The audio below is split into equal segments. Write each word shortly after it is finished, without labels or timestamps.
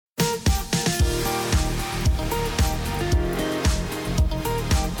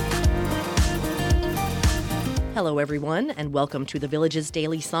Hello, everyone, and welcome to the Village's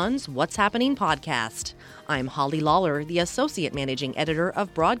Daily Sun's What's Happening podcast. I'm Holly Lawler, the Associate Managing Editor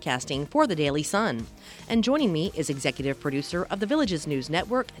of Broadcasting for the Daily Sun. And joining me is Executive Producer of the Village's News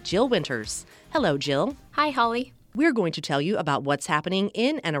Network, Jill Winters. Hello, Jill. Hi, Holly. We're going to tell you about what's happening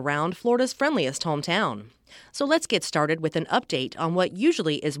in and around Florida's friendliest hometown. So let's get started with an update on what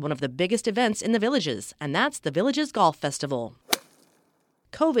usually is one of the biggest events in the Villages, and that's the Villages Golf Festival.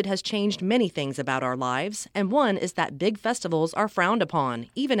 COVID has changed many things about our lives, and one is that big festivals are frowned upon,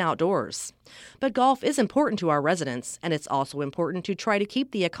 even outdoors. But golf is important to our residents, and it's also important to try to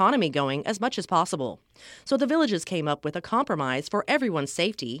keep the economy going as much as possible. So the Villages came up with a compromise for everyone's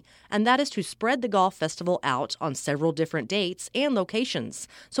safety, and that is to spread the golf festival out on several different dates and locations,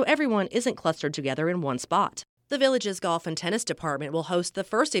 so everyone isn't clustered together in one spot. The Village's Golf and Tennis Department will host the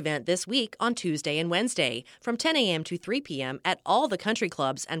first event this week on Tuesday and Wednesday from 10 a.m. to 3 p.m. at all the country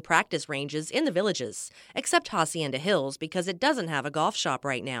clubs and practice ranges in the Villages, except Hacienda Hills because it doesn't have a golf shop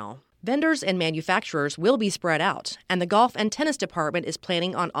right now. Vendors and manufacturers will be spread out, and the Golf and Tennis Department is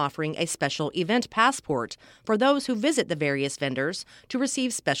planning on offering a special event passport for those who visit the various vendors to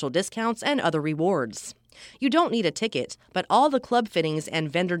receive special discounts and other rewards. You don't need a ticket, but all the club fittings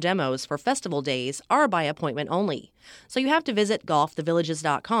and vendor demos for festival days are by appointment only. So you have to visit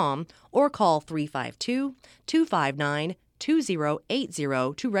golfthevillages.com or call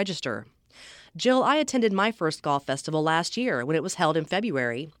 352-259-2080 to register. Jill, I attended my first golf festival last year when it was held in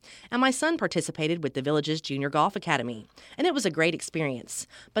February, and my son participated with the Villages Junior Golf Academy, and it was a great experience.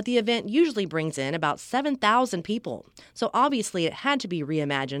 But the event usually brings in about 7,000 people, so obviously it had to be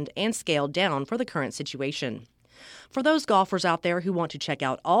reimagined and scaled down for the current situation. For those golfers out there who want to check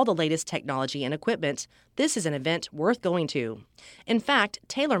out all the latest technology and equipment, this is an event worth going to. In fact,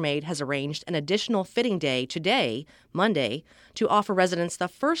 TaylorMade has arranged an additional fitting day today, Monday, to offer residents the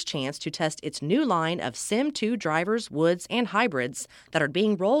first chance to test its new line of Sim 2 drivers, woods, and hybrids that are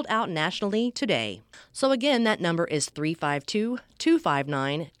being rolled out nationally today. So again, that number is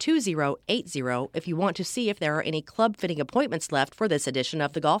 352-259-2080 if you want to see if there are any club fitting appointments left for this edition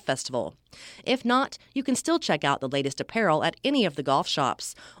of the Golf Festival. If not, you can still check out the latest apparel at any of the golf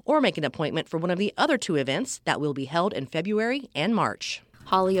shops or make an appointment for one of the other two events that will be held in February and March.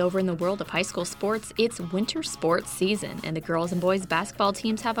 Holly, over in the world of high school sports, it's winter sports season, and the girls and boys basketball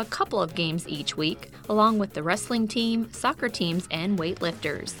teams have a couple of games each week, along with the wrestling team, soccer teams, and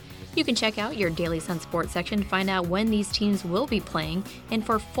weightlifters. You can check out your Daily Sun Sports section to find out when these teams will be playing and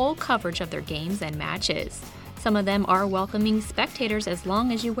for full coverage of their games and matches. Some of them are welcoming spectators as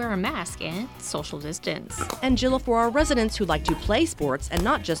long as you wear a mask and social distance. And Jill, for our residents who like to play sports and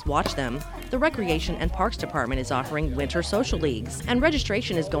not just watch them, the Recreation and Parks Department is offering winter social leagues, and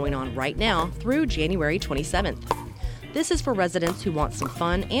registration is going on right now through January 27th. This is for residents who want some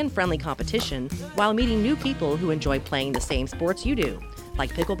fun and friendly competition while meeting new people who enjoy playing the same sports you do,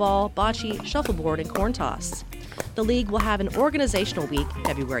 like pickleball, bocce, shuffleboard, and corn toss. The league will have an organizational week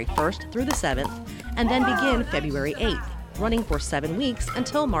February 1st through the 7th, and then begin February 8th, running for 7 weeks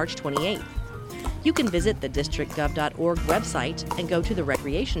until March 28th. You can visit the districtgov.org website and go to the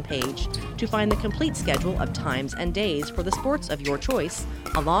recreation page to find the complete schedule of times and days for the sports of your choice,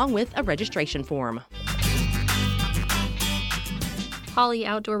 along with a registration form. Holly,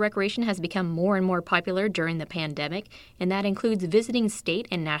 outdoor recreation has become more and more popular during the pandemic, and that includes visiting state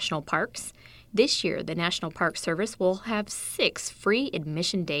and national parks. This year, the National Park Service will have 6 free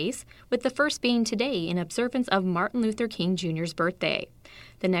admission days, with the first being today in observance of Martin Luther King Jr.'s birthday.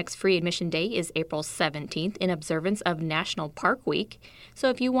 The next free admission day is April 17th in observance of National Park Week. So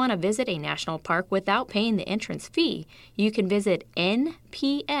if you want to visit a national park without paying the entrance fee, you can visit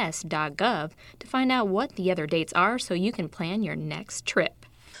nps.gov to find out what the other dates are so you can plan your next trip.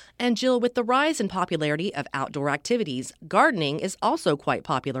 And Jill, with the rise in popularity of outdoor activities, gardening is also quite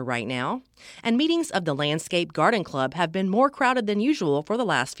popular right now. And meetings of the Landscape Garden Club have been more crowded than usual for the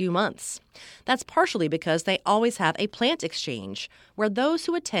last few months. That's partially because they always have a plant exchange, where those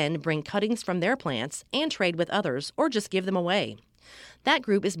who attend bring cuttings from their plants and trade with others or just give them away. That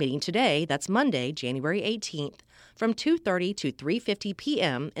group is meeting today, that's Monday, January 18th, from 2:30 to 3:50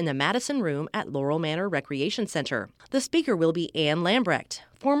 p.m. in the Madison Room at Laurel Manor Recreation Center. The speaker will be Ann Lambrecht,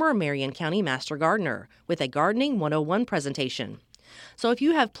 former Marion County Master Gardener, with a Gardening 101 presentation. So if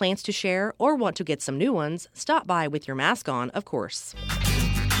you have plants to share or want to get some new ones, stop by with your mask on, of course.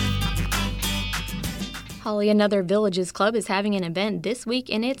 Holly, another Villages Club is having an event this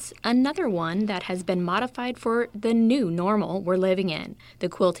week, and it's another one that has been modified for the new normal we're living in. The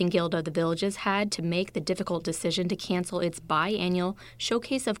Quilting Guild of the Villages had to make the difficult decision to cancel its biannual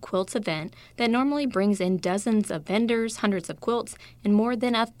Showcase of Quilts event that normally brings in dozens of vendors, hundreds of quilts, and more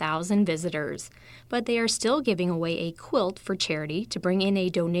than 1,000 visitors. But they are still giving away a quilt for charity to bring in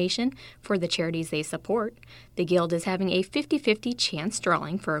a donation for the charities they support. The Guild is having a 50-50 chance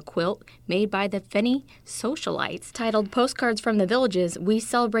drawing for a quilt made by the Fenny Socialites titled Postcards from the Villages, We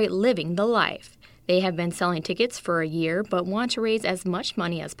Celebrate Living the Life. They have been selling tickets for a year but want to raise as much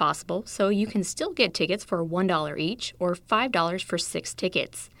money as possible, so you can still get tickets for $1 each or $5 for 6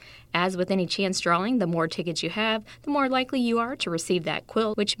 tickets. As with any chance drawing, the more tickets you have, the more likely you are to receive that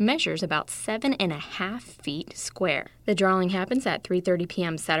quilt, which measures about 7.5 feet square. The drawing happens at 3:30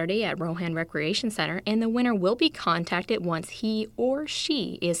 p.m. Saturday at Rohan Recreation Center, and the winner will be contacted once he or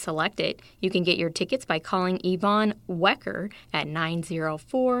she is selected. You can get your tickets by calling Yvonne Wecker at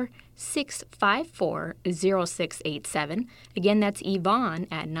 904-654-0687. Again, that's Yvonne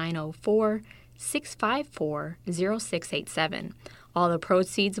at 904-654-0687. All the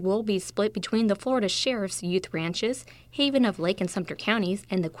proceeds will be split between the Florida Sheriff's Youth Ranches, Haven of Lake and Sumter Counties,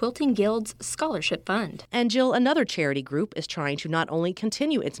 and the Quilting Guild's Scholarship Fund. And Jill, another charity group is trying to not only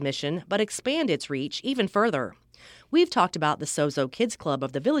continue its mission, but expand its reach even further. We've talked about the Sozo Kids Club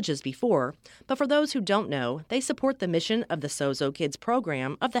of the Villages before, but for those who don't know, they support the mission of the Sozo Kids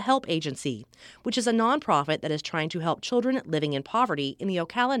program of the Help Agency, which is a nonprofit that is trying to help children living in poverty in the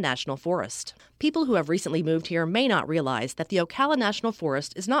Ocala National Forest. People who have recently moved here may not realize that the Ocala National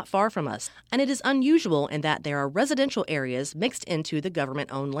Forest is not far from us, and it is unusual in that there are residential areas mixed into the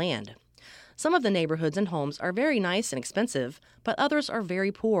government-owned land. Some of the neighborhoods and homes are very nice and expensive, but others are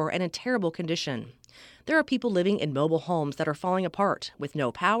very poor and in terrible condition. There are people living in mobile homes that are falling apart with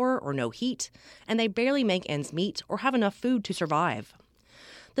no power or no heat, and they barely make ends meet or have enough food to survive.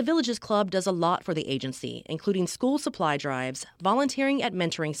 The Villages Club does a lot for the agency, including school supply drives, volunteering at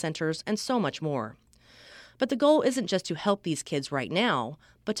mentoring centers, and so much more. But the goal isn't just to help these kids right now,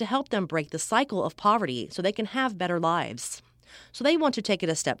 but to help them break the cycle of poverty so they can have better lives. So they want to take it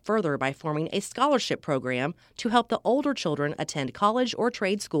a step further by forming a scholarship program to help the older children attend college or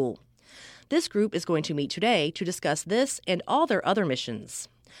trade school. This group is going to meet today to discuss this and all their other missions.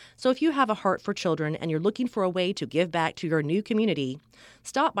 So if you have a heart for children and you're looking for a way to give back to your new community,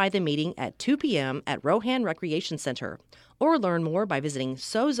 stop by the meeting at 2 p.m. at Rohan Recreation Center, or learn more by visiting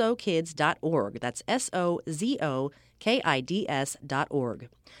sozokids.org. That's SOZOKIDS.org.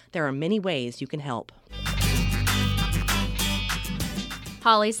 There are many ways you can help.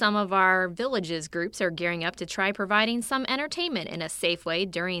 Holly, some of our Villages groups are gearing up to try providing some entertainment in a safe way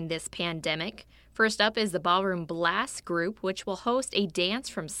during this pandemic. First up is the Ballroom Blast group, which will host a dance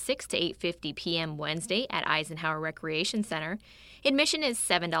from 6 to 8:50 p.m. Wednesday at Eisenhower Recreation Center. Admission is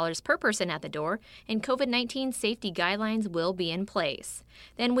 $7 per person at the door, and COVID-19 safety guidelines will be in place.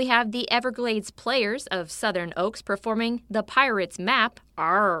 Then we have the Everglades Players of Southern Oaks performing the Pirates Map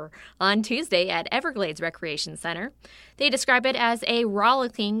on Tuesday at Everglades Recreation Center. They describe it as a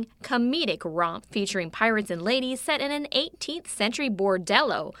rollicking, comedic romp featuring pirates and ladies set in an 18th century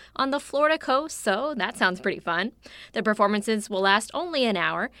bordello on the Florida coast, so that sounds pretty fun. The performances will last only an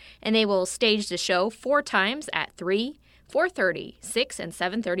hour, and they will stage the show 4 times at 3, 4:30, 6, and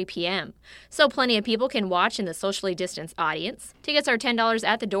 7:30 p.m. So plenty of people can watch in the socially distanced audience. Tickets are $10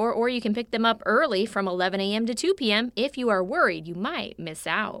 at the door, or you can pick them up early from 11 a.m. to 2 p.m. if you are worried you might miss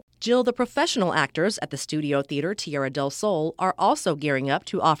out. Jill, the professional actors at the Studio Theater Tierra del Sol are also gearing up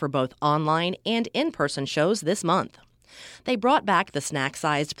to offer both online and in-person shows this month. They brought back the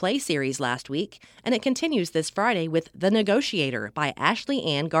snack-sized play series last week, and it continues this Friday with The Negotiator by Ashley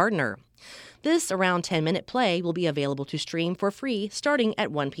Ann Gardner. This around 10-minute play will be available to stream for free starting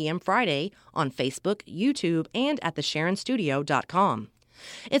at 1 p.m. Friday on Facebook, YouTube, and at thesharonstudio.com.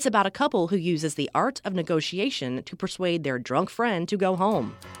 It's about a couple who uses the art of negotiation to persuade their drunk friend to go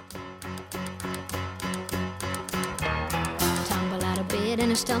home. Tumble out of bed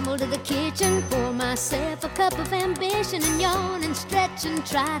and I stumble to the kitchen, pour myself a cup of ambition and yawn and stretch and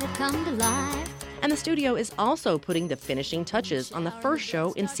try to come to life. And the studio is also putting the finishing touches on the first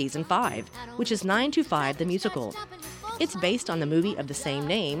show in Season 5, which is 9 to 5 the musical. It's based on the movie of the same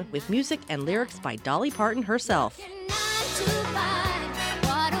name, with music and lyrics by Dolly Parton herself.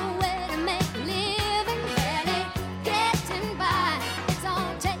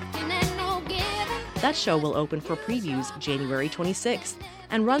 That show will open for previews January 26th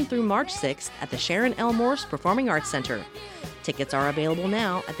and run through March 6th at the Sharon L. Morse Performing Arts Center. Tickets are available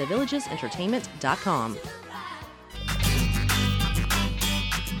now at thevillagesentertainment.com.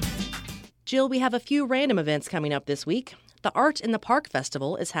 Jill, we have a few random events coming up this week. The Art in the Park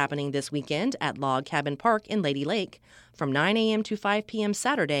Festival is happening this weekend at Log Cabin Park in Lady Lake from 9 a.m. to 5 p.m.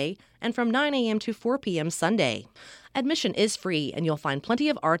 Saturday and from 9 a.m. to 4 p.m. Sunday. Admission is free, and you'll find plenty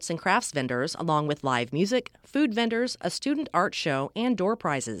of arts and crafts vendors along with live music, food vendors, a student art show, and door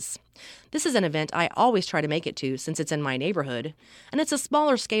prizes. This is an event I always try to make it to since it's in my neighborhood, and it's a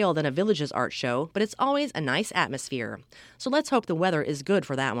smaller scale than a Villages art show, but it's always a nice atmosphere. So let's hope the weather is good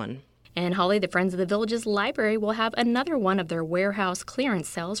for that one. And Holly, the Friends of the Villages Library will have another one of their warehouse clearance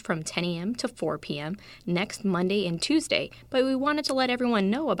sales from 10 a.m. to 4 p.m. next Monday and Tuesday, but we wanted to let everyone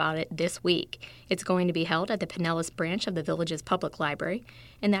know about it this week. It's going to be held at the Pinellas branch of the Villages Public Library,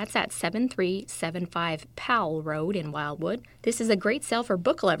 and that's at 7375 Powell Road in Wildwood. This is a great sale for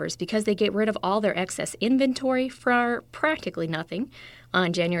book lovers because they get rid of all their excess inventory for practically nothing.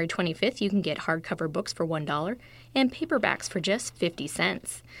 On January 25th, you can get hardcover books for $1 and paperbacks for just 50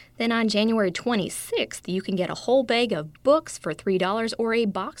 cents. Then on January 26th, you can get a whole bag of books for $3 or a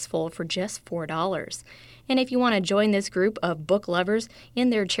box full for just $4. And if you want to join this group of book lovers in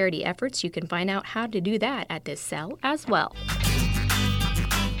their charity efforts, you can find out how to do that at this sale as well.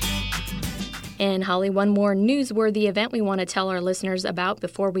 And Holly, one more newsworthy event we want to tell our listeners about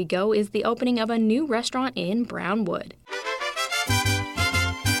before we go is the opening of a new restaurant in Brownwood.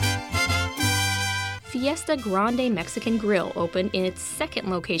 Fiesta Grande Mexican Grill opened in its second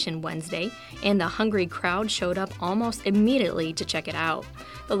location Wednesday, and the hungry crowd showed up almost immediately to check it out.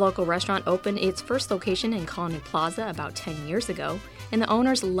 The local restaurant opened its first location in Colony Plaza about 10 years ago, and the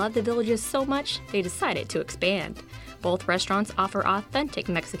owners loved the Villages so much they decided to expand. Both restaurants offer authentic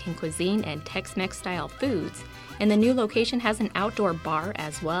Mexican cuisine and Tex-Mex style foods, and the new location has an outdoor bar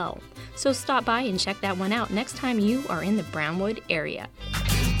as well. So stop by and check that one out next time you are in the Brownwood area.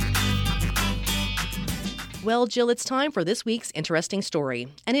 Well, Jill, it's time for this week's interesting story,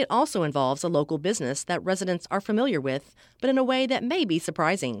 and it also involves a local business that residents are familiar with, but in a way that may be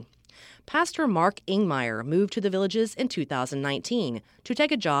surprising. Pastor Mark Ingmeyer moved to the Villages in 2019 to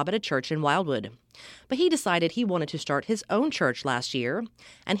take a job at a church in Wildwood. But he decided he wanted to start his own church last year,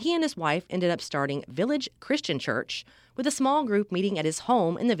 and he and his wife ended up starting Village Christian Church with a small group meeting at his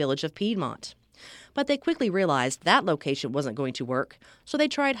home in the village of Piedmont. But they quickly realized that location wasn't going to work, so they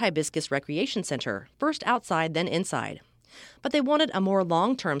tried Hibiscus Recreation Center, first outside, then inside. But they wanted a more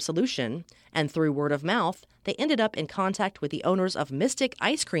long-term solution, and through word of mouth, they ended up in contact with the owners of Mystic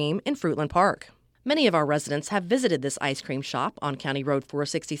Ice Cream in Fruitland Park. Many of our residents have visited this ice cream shop on County Road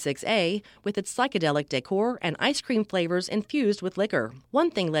 466A with its psychedelic decor and ice cream flavors infused with liquor.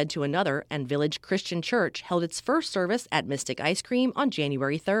 One thing led to another, and Village Christian Church held its first service at Mystic Ice Cream on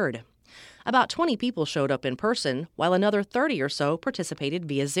January 3rd. About 20 people showed up in person, while another 30 or so participated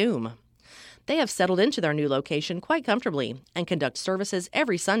via Zoom. They have settled into their new location quite comfortably and conduct services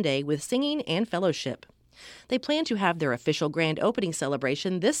every Sunday with singing and fellowship. They plan to have their official grand opening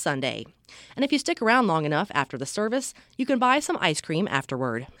celebration this Sunday. And if you stick around long enough after the service, you can buy some ice cream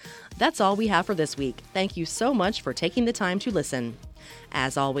afterward. That's all we have for this week. Thank you so much for taking the time to listen.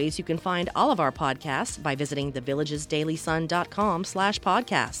 As always, you can find all of our podcasts by visiting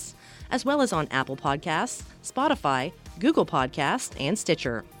thevillagesdailysun.com/podcasts, as well as on Apple Podcasts, Spotify, Google Podcasts, and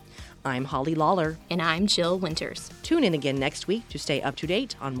Stitcher. I'm Holly Lawler. And I'm Jill Winters. Tune in again next week to stay up to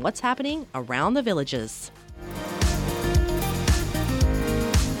date on what's happening around the Villages.